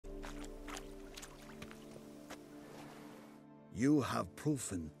You have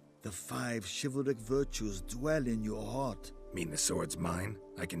proven the 5 chivalric virtues dwell in your heart. Mean the sword's mine?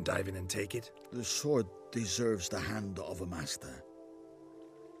 I can dive in and take it? The sword deserves the hand of a master.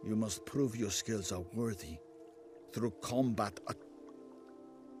 You must prove your skills are worthy through combat.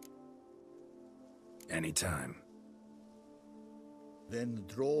 Anytime. Then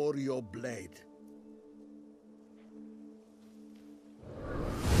draw your blade.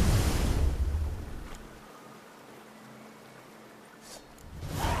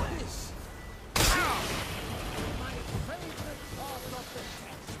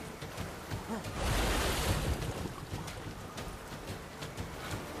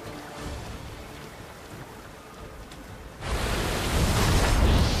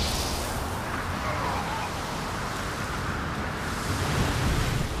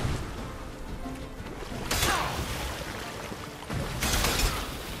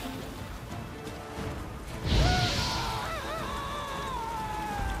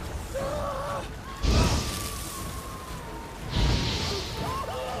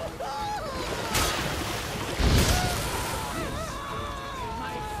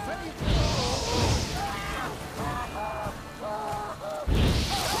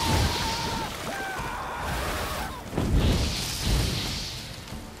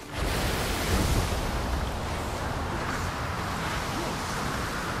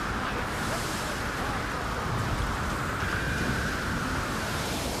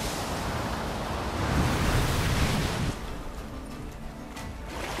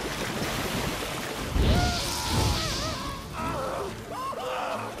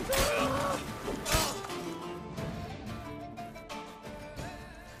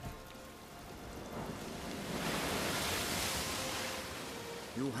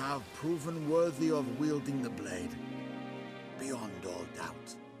 You have proven worthy of wielding the blade, beyond all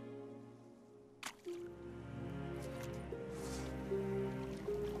doubt.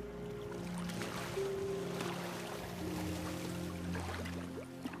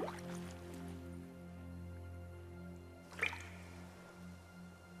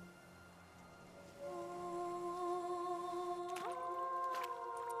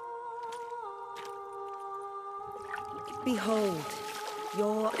 Behold,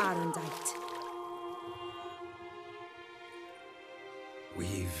 your Arendite.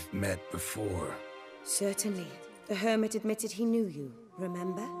 We've met before. Certainly. The hermit admitted he knew you,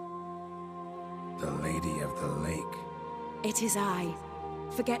 remember? The Lady of the Lake. It is I.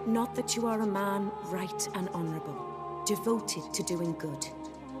 Forget not that you are a man right and honorable, devoted to doing good.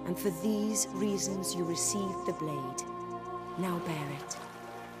 And for these reasons you received the blade. Now bear it.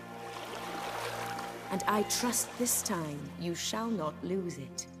 And I trust this time you shall not lose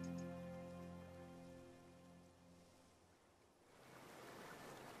it.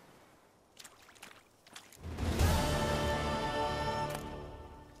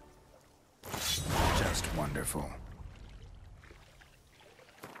 Just wonderful.